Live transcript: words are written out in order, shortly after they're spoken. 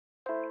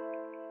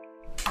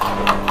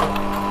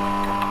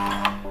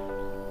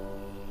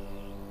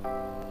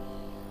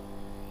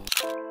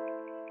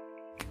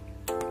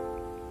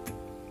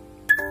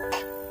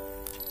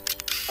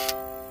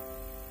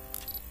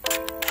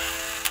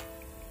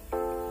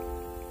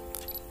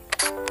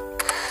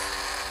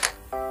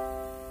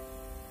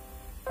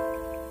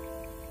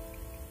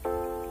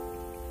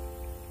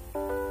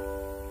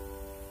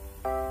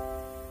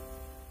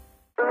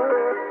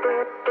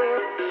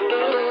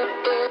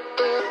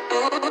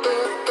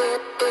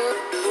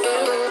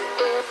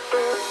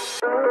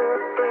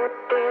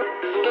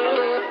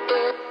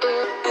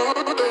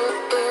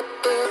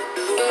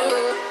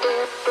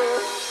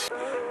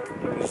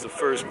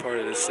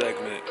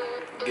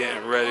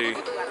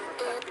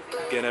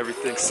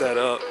everything set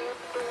up.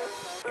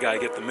 You gotta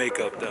get the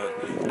makeup done.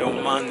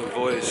 Don't mind the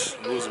voice,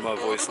 I'm losing my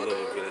voice a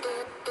little bit.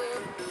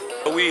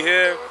 We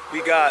here,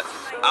 we got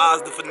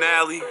Oz the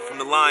Finale from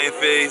the Lion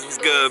Phase. What's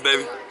good,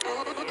 baby?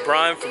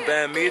 Brian from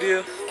Band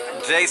Media.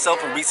 Jay So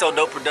from Be So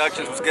Dope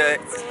Productions. What's good?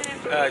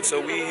 Alright,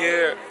 so we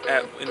here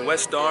in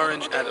West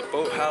Orange at the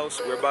Boathouse.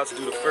 We're about to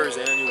do the first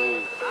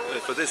annual,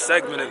 for this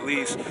segment at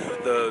least,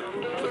 the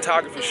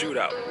photography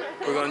shootout.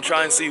 We're gonna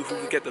try and see who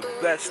can get the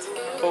best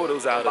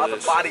photos out of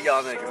this. About to body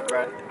y'all niggas,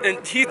 bruh.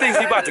 And he thinks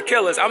he about to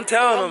kill us. I'm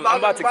telling him I'm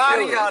about to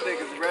kill y'all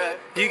niggas, bruh.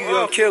 He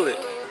gonna kill it.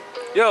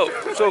 Yo,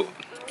 so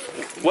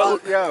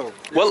what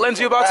lens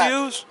you about to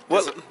use?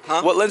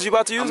 What lens you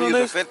about to use on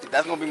this? 50.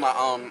 That's gonna be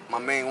my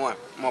main one.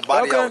 I'm gonna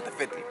body y'all with the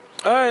 50.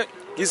 All right.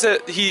 You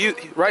said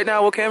right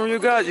now. What camera you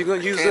got? You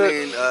gonna use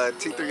Canon,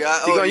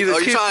 T3i. You gonna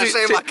use you trying to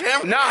shame my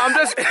camera? Nah, I'm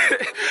just.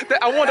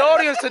 I want the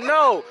audience to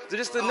know,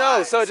 just to know.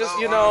 Right, so just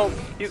you know.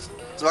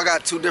 So I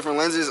got two different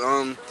lenses.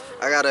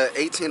 I got a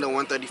 18 to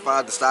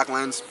 135, the stock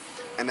lens,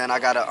 and then I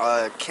got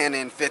a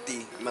Canon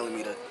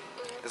 50mm.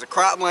 It's a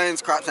crop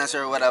lens, crop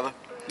sensor, or whatever.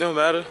 Don't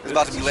matter. It's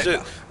about to be lit.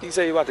 Now. He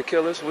say you about to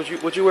kill us.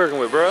 What you working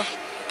with, bro?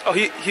 Oh,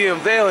 he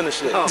unveiling the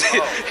shit.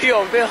 He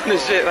unveiling the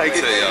shit like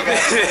you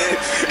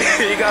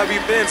gotta be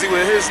fancy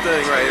with his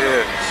thing right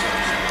here.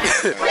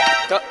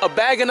 A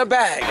bag in a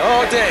bag.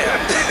 Oh damn.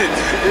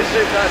 This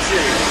shit not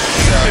serious.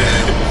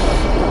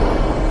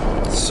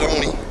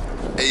 Sony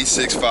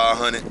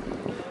A6500.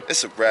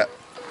 It's a wrap.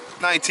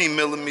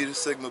 19mm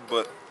Sigma,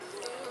 but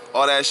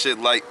all that shit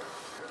light.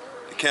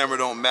 The camera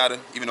don't matter,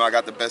 even though I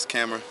got the best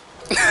camera.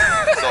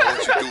 It's all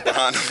what you do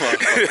behind the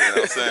motherfucker, you know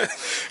what I'm saying?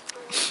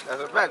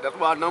 That's a fact. That's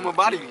why I know my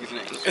body these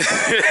niggas.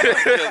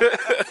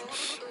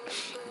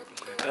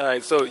 All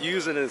right, so you're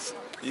using a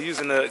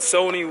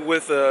Sony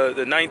with the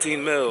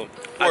 19mm.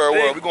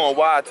 We're going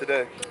wide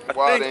today.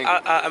 Wide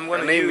angle. I'm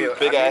gonna use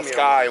big ass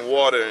sky and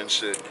water and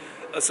shit.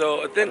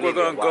 So I think we're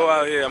gonna go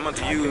out here. I'm going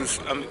to use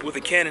with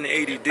a Canon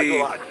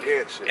 80D,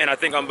 and I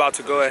think I'm about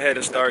to go ahead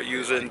and start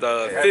using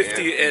the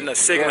 50 and the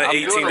Sigma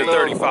 18 to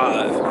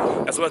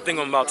 35. That's what I think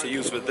I'm about to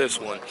use for this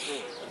one.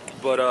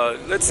 But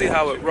let's see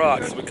how it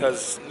rocks,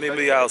 because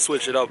maybe I'll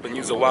switch it up and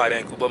use a wide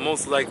angle. But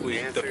most likely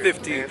the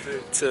 50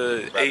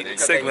 to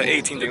Sigma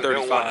 18 to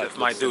 35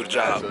 might do the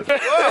job.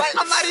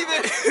 I'm not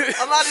even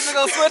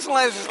gonna switch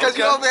lenses because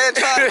you over there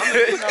trying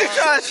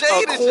to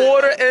shade a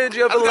quarter inch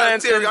of a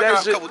lens. I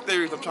got a couple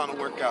theories I'm trying to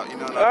work out. You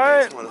know. All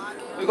right,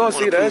 we're gonna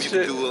see that shit. You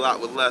can do a lot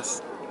with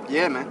less.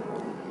 Yeah, man.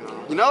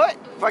 You know what?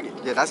 Fuck it.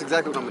 Yeah, that's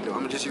exactly what I'm gonna do. I'm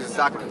gonna just use a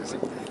stock lens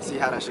and see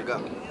how that should go.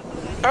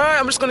 All right,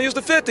 I'm just gonna use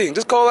the 50.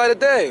 Just call that a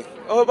day.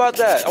 Oh, about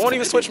that? I won't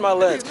even switch my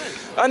lens.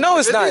 I know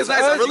it's nice.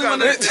 I really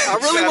want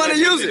to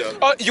use it.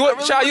 Oh,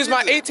 should I use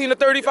my 18 to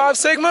 35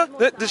 Sigma?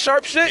 The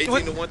sharp shit?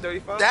 18 to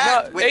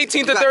 135? No,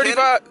 18 to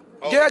 35.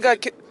 Yeah, I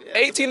got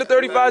 18 to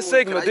 35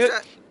 Sigma.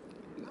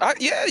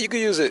 Yeah, you can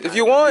use it if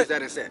you want. Use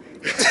that instead.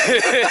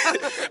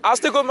 I'll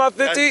stick with my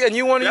 50, and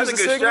you want to use the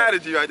Sigma? That's a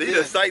good strategy right there. He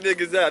just psych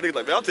niggas out. Niggas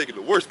like, man, I'm taking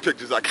the worst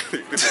pictures I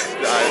can.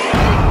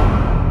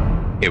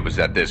 It was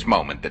at this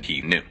moment that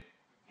he knew.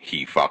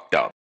 He fucked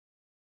up.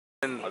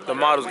 And the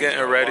model's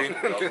getting ready.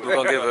 We're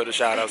gonna give her the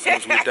shout out as soon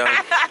as we're done.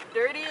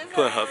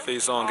 Putting her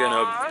face on, getting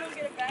her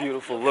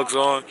beautiful looks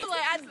on. Like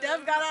I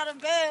just got out of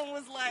bed and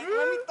was like,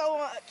 let me throw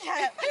on a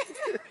cat.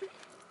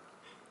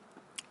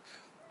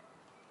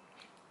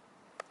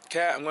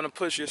 Kat, I'm gonna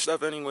push your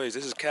stuff anyways.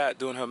 This is Kat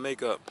doing her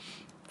makeup.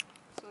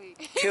 Sweet.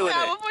 Killing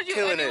it.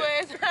 Killing it.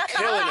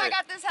 Killing it. I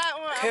got this hat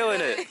on. Killing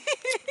it.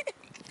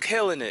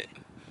 Killing it.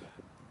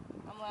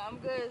 I'm like, I'm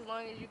good as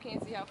long as you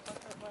can't see how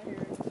fucked up my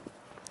hair is.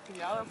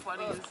 Y'all are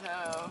funny as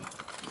hell.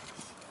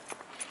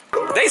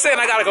 They saying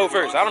I gotta go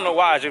first. I don't know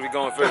why I should be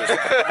going first.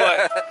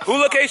 But who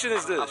location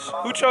is this?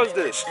 Who chose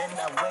this?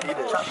 Me.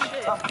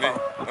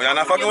 Oh, y'all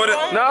not fucking with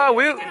it? Nah,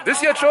 this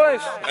is your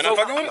choice. Y'all not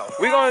fucking with it?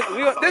 We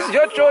gonna, this is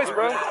your choice,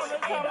 bro.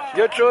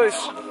 Your choice.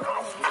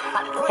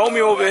 Homie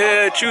over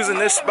here choosing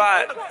this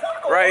spot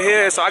right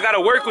here. So I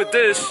gotta work with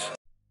this.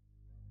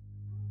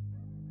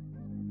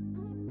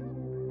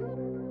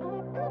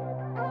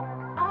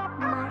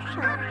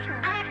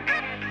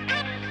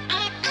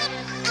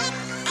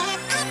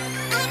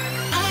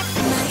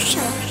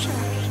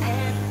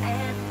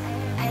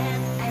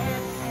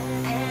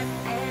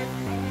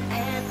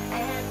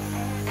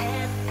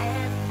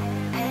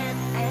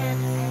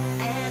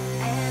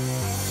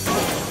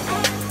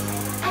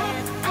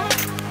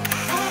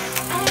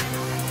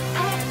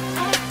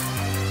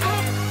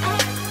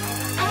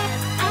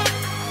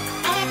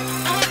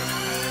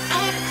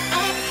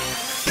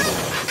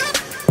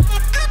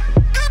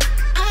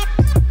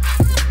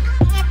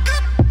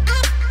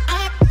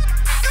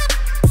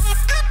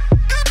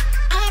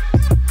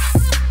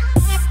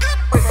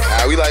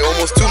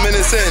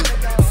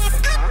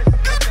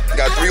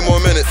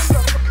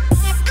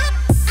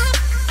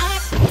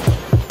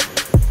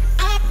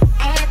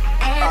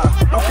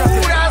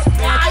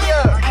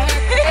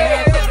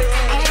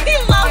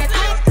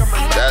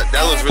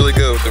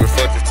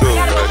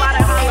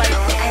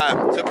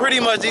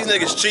 much these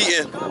niggas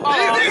cheating,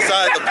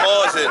 decided to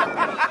pause it.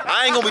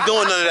 I ain't gonna be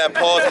doing none of that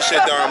pausing shit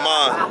during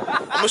mine.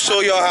 I'm gonna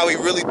show y'all how we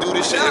really do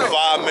this shit in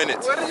 5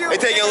 minutes. They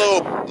taking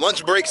little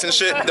lunch breaks and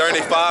shit during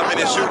their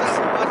 5-minute shoots.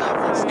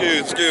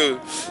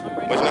 Excuse.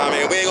 But you know what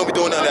I mean? We ain't gonna be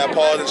doing none of that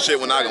pausing shit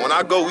when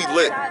I go, we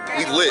lit.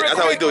 We lit. That's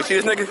how we do it.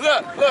 See this nigga?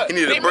 Look. He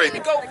needed a break.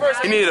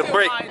 He needed a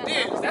break.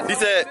 He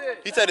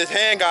said his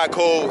hand got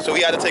cold, so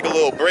he had to take a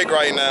little break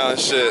right now and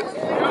shit.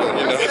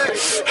 You know.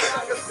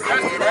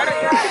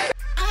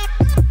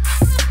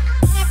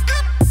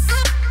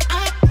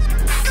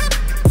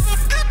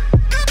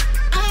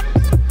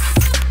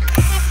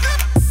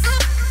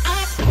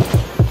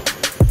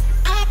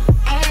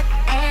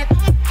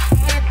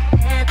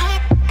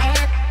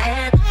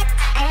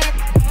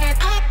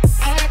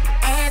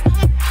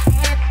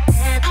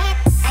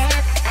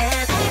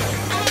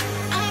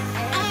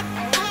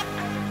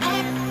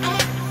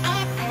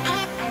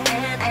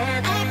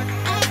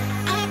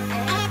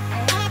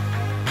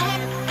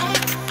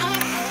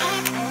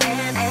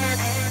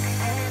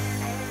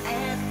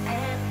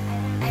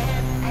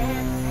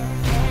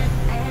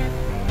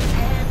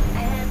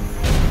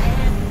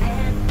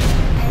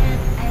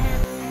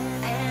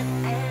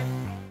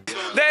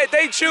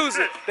 They choose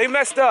it. They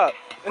messed up.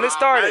 And it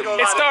started. Go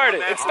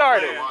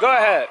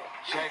ahead.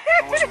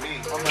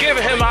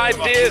 Giving him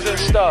ideas and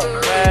stuff,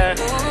 man.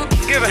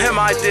 Giving him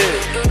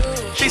ideas.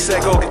 She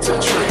said go get to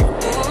the tree.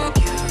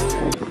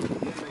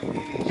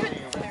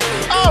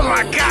 Oh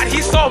my God,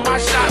 he saw my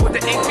shot with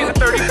the 18 to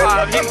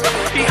 35.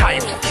 He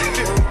hyped.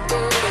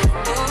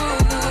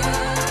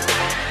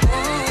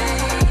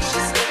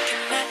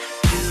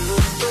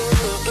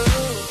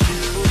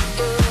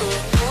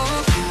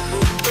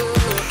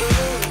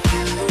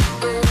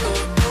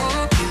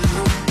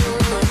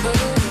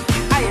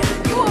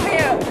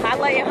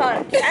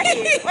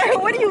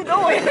 What are you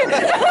doing? You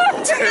gotta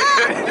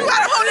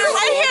hold it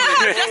right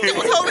here. Justin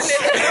was holding it.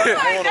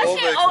 That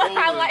shit over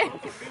highlight.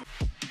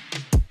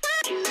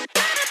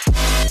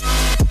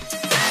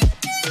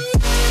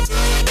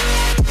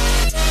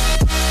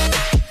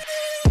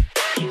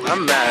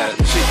 I'm mad.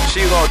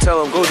 She gonna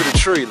tell him go to the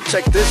tree.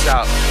 Check this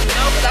out.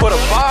 Put a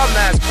bomb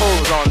ass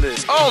pose on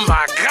this. Oh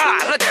my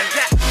God, look at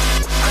that.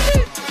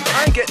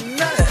 I ain't getting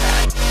none of that.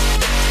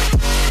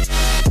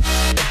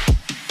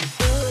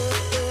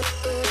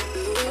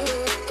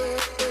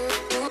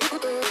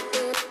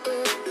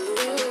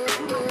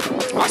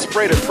 I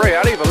sprayed and pray.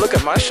 I didn't even look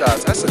at my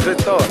shots. That's a good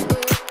thought.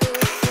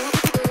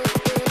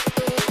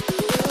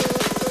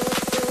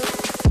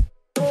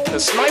 The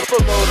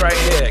sniper mode right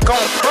here.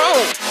 Going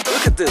prone.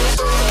 Look at this.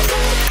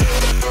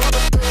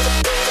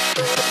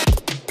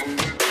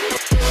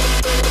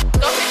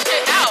 Throw this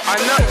shit out. I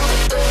know.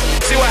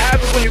 See what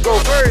happens when you go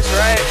first,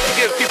 right? You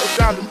give people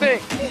time to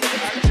think.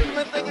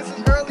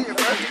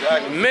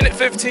 Minute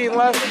 15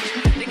 left.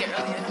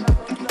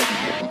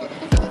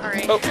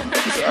 Alright. Oh,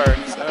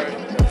 sorry.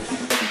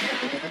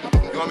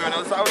 You want me on the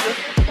other side with this?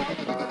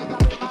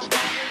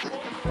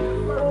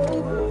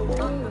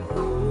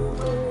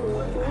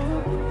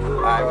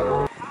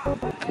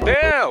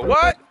 Damn,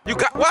 what? You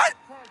got what?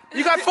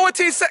 You got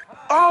 14 seconds.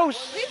 Oh,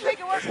 shit.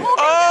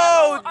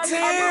 Oh,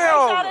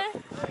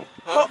 damn.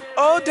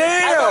 Oh,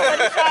 damn.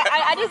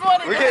 I just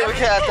wanted to. We can't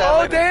have that.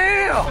 Oh,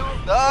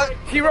 damn.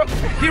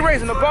 He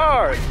raising the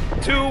bar.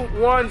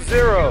 2-1-0.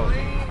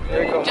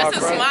 There you go, Just my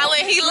friend.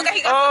 smiling. He look like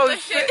he got some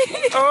good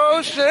shit.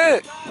 Oh,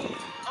 shit.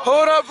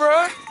 Hold up,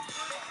 bruh.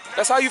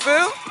 That's how you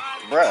feel?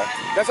 Bruh.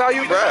 That's how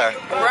you feel?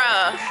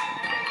 Bruh.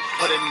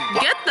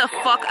 Get the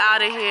fuck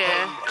out of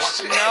here.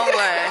 No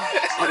way.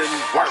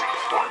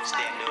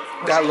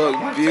 That look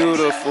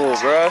beautiful,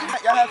 bruh.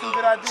 Y'all have some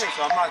good ideas,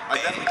 so I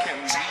definitely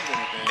can't review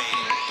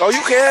anything. Oh,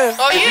 you can.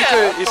 Oh,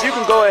 yeah. If you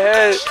can go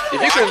ahead,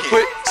 if you can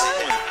put,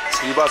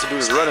 you about to do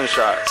this running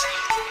shot.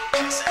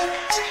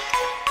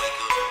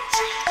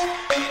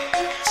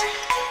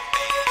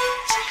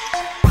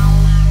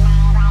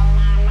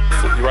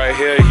 Right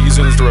here, he's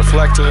using the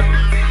reflector.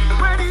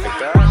 Like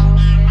that.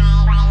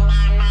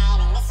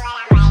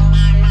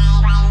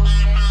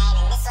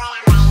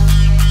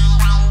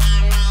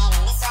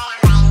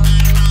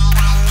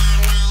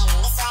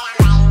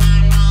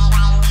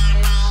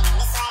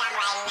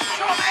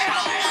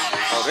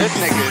 Oh, this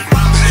nigga.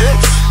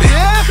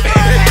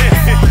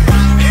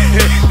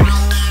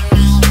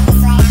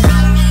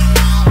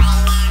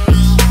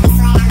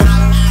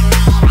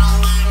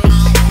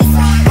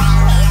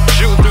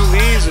 Shooting through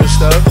leaves and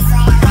stuff.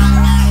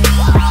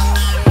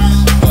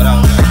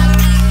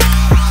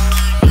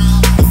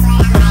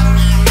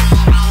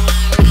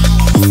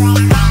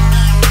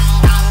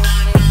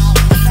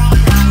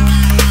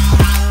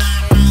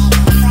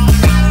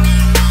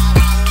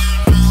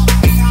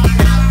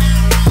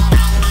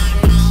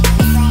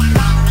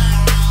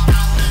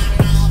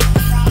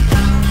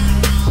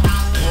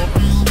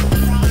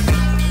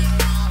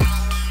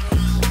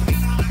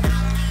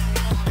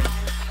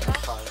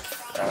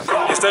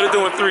 Instead of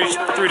doing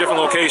three different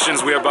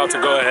locations, we're about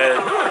to go ahead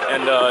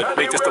and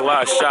make this the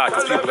last shot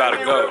because people gotta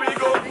go.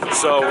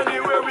 So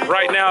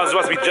right now it's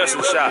about to be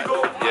Justin's shot.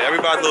 Yeah,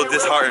 everybody's a little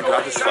disheartened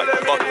because I just like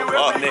fucked him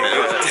up, nigga. It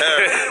was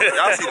terrible.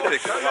 Y'all see the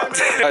picture.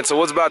 All right, so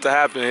what's about to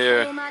happen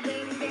here?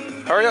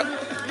 Hurry up.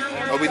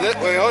 Oh, we lit?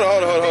 Wait, hold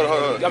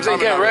on. I'm saying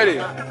getting ready.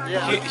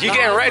 He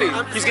getting ready.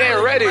 He's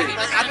getting ready.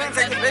 Like, I didn't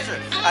take the picture.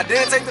 I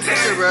didn't take the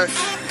picture, bro.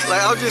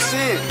 Like, I was just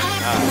seeing.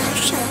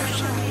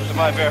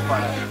 Somebody verify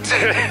that.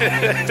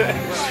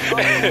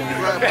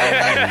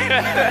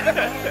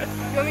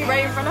 You want me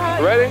ready in front of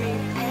her? Ready?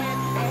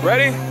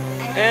 Ready?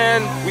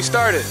 And we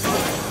started.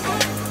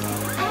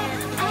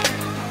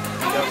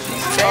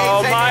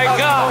 Oh my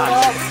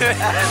God.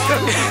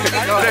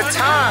 The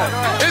time.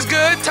 It's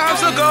good. Time's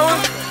still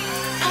going.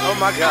 Oh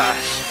my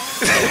gosh.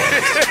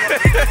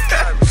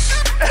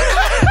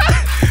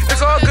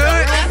 It's all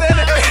good.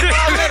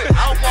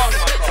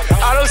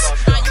 I don't.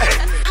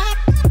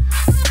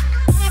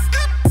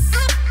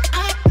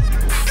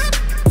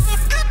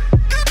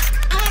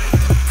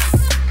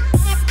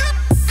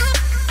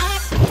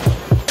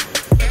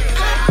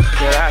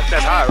 Yeah,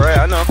 that's hot, right?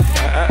 I know.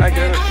 I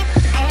get it.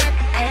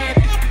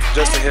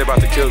 Justin here about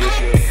to kill this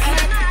shit.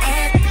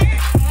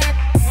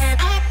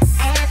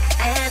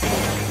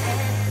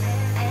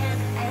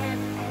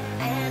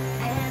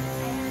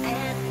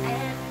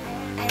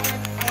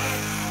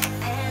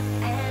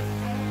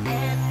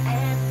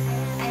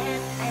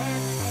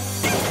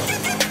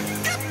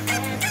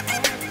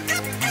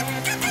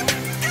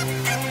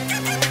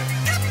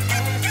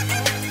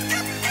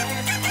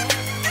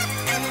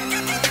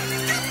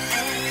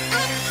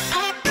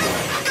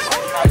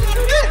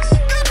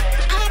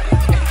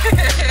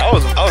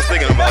 I was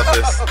thinking about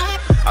this. I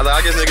was like,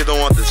 I guess niggas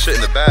don't want this shit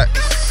in the back.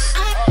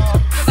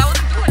 Because I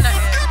wasn't doing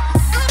nothing.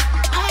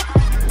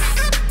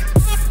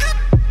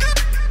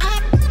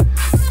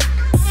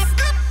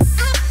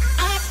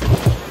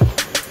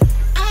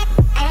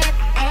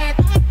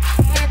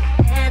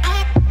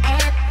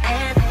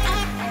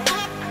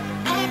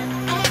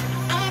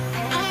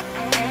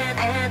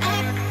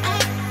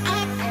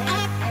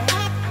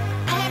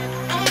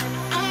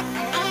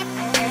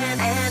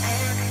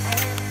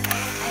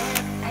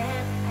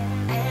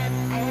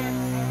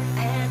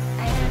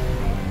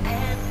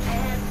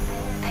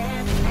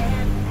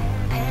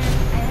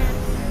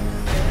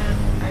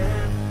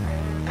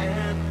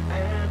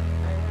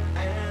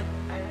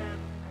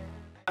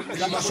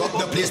 We mash up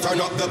the place, turn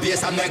up the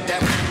bass and make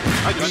them.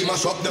 We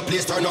mash up the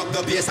place, turn up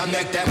the bass and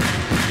make them.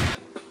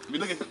 We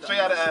looking straight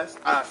out of ass.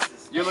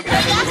 You're looking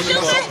at me. We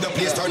mash up the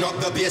place, turn up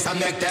the bass and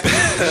make them.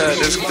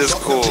 This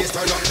cool.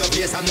 Turn up the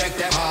bass and make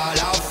them all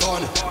have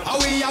fun. How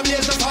we a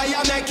blaze the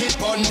fire, make it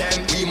fun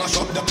them. We mash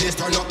up the place,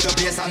 turn up the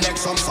bass and make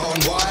some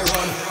sound. Why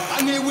run?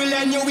 And we will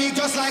end your week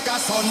just like a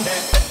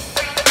Sunday.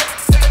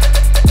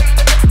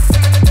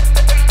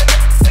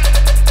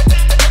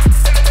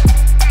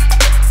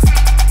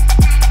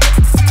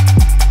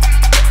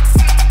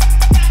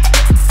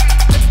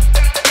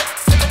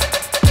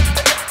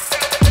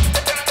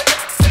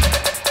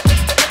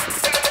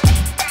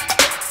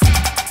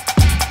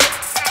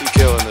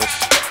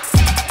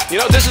 You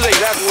know, this is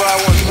exactly what I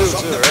want to do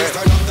too, right?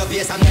 Turn up the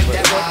bass and make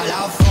them all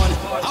have fun.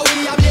 How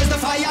we a blaze the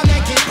fire,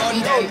 make it fun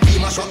them. We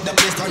mash up the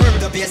place, turn up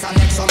the bass and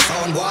make some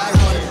sound. Why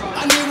run?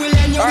 And we will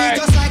end your week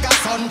just like a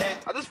Sunday.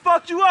 I just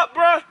fucked you up,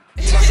 bruh.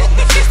 We mash up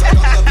the place, turn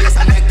up the bass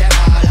and make them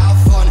all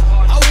have fun.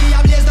 How we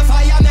a blaze the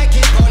fire, make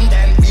it fun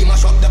them. We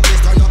mash up the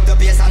place, turn up the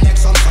bass and make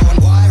some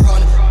sound. Why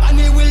run?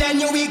 And we will end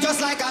your week just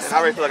like a Sunday.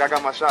 I already feel like I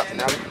got my shot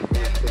now.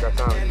 Take our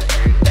time.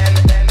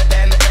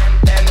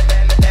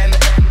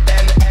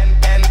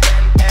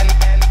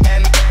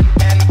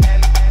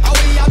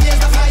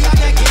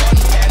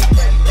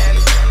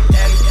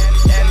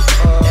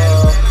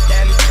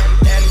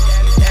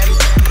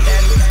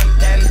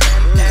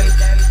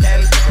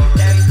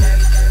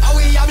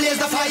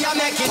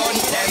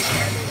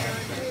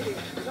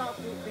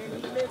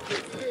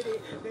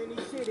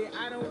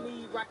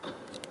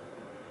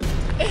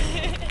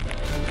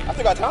 I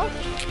still got time?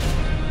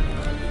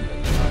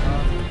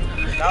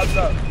 Now it's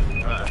up.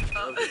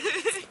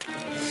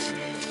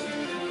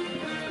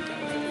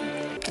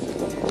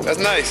 That's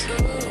nice.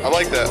 I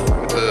like that.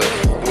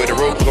 The way the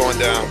rope's going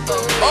down.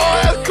 Oh,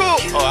 that's cool.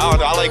 Oh, I don't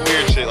know. I like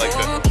weird shit like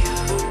that.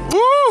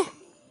 Woo!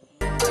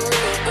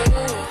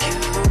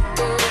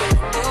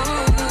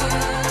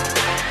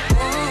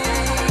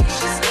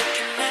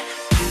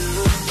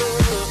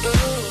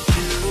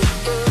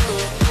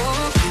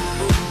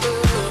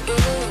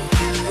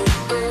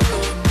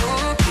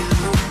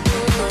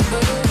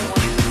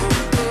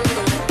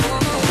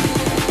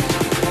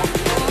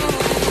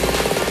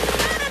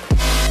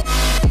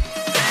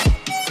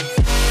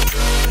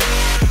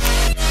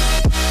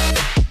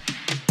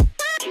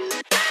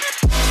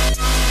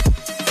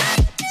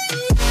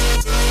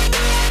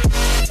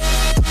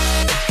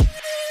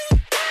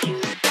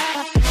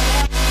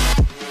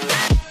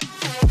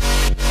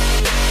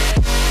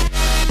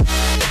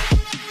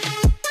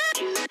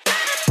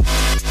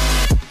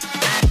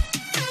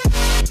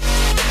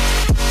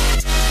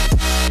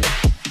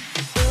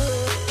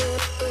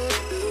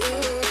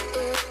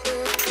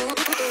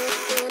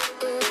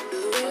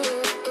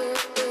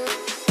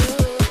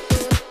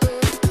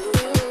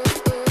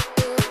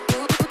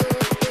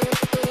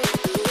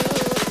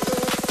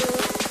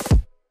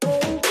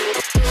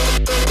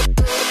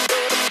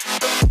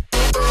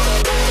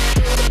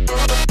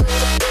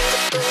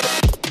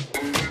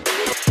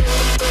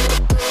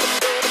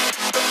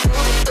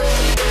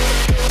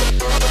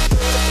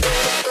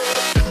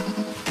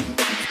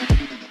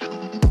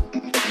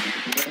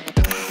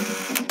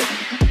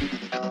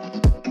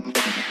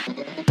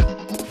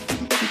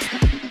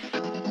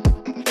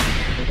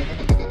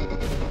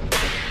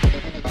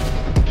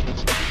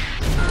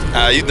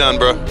 You done,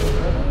 bro.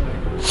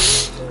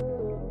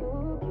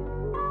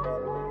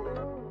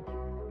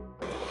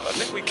 I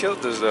think we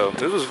killed this though.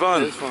 This was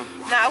fun.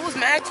 Nah, it was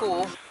mad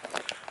cool.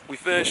 We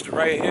finished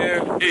right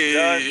here. We're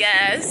done.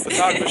 Yes.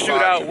 Photography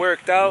shootout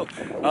worked out.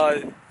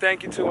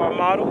 Thank you to our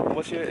model.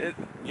 What's your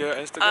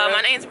Instagram?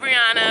 My name's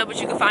Rihanna,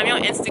 but you can find me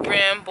on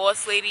Instagram,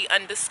 bosslady_Bree.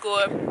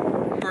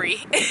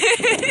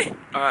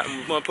 Alright,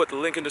 I'm gonna put the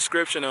link in the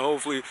description and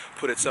hopefully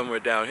put it somewhere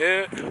down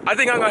here. I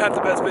think I'm gonna have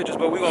the best pictures,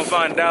 but we're gonna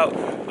find out.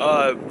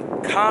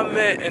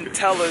 Comment and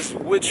tell us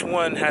which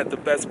one had the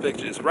best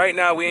pictures. Right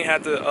now we ain't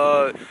had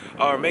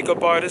our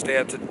makeup artist, they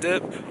had to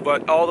dip,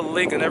 but all the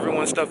link and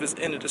everyone's stuff is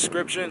in the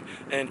description.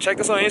 And check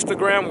us on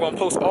Instagram. We're gonna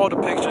post all the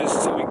pictures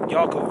so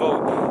y'all can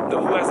vote.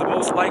 Who has the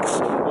most likes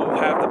will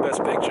have the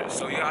best pictures.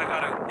 So y'all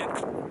gotta,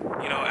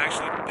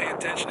 actually pay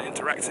attention and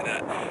interact to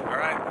that. All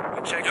right,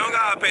 we check. You don't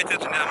gotta pay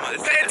attention to that much.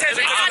 Pay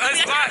attention.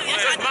 It's mine.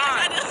 It's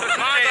mine.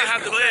 I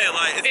have to play.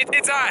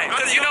 It's alright.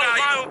 Because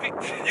mine will be.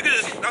 You can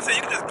just glance at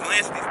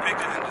these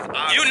pictures and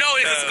just. You know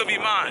it's gonna be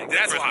mine.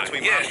 That's why.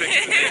 Between my pictures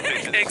and your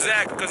pictures.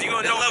 Exactly. Because you're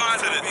gonna know mine.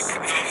 You know what I'm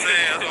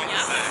saying? That's what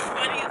I'm saying.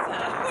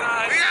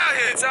 We out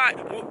here. It's alright.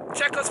 Well,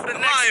 check us for the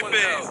next one.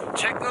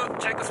 Check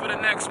us for the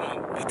next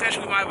one.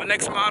 Potentially we might have a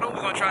next model.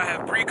 We're gonna try to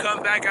have Bree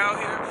come back out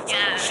here.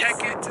 So check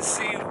it to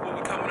see what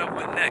we're coming up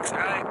with next.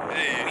 Alright?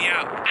 We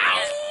out.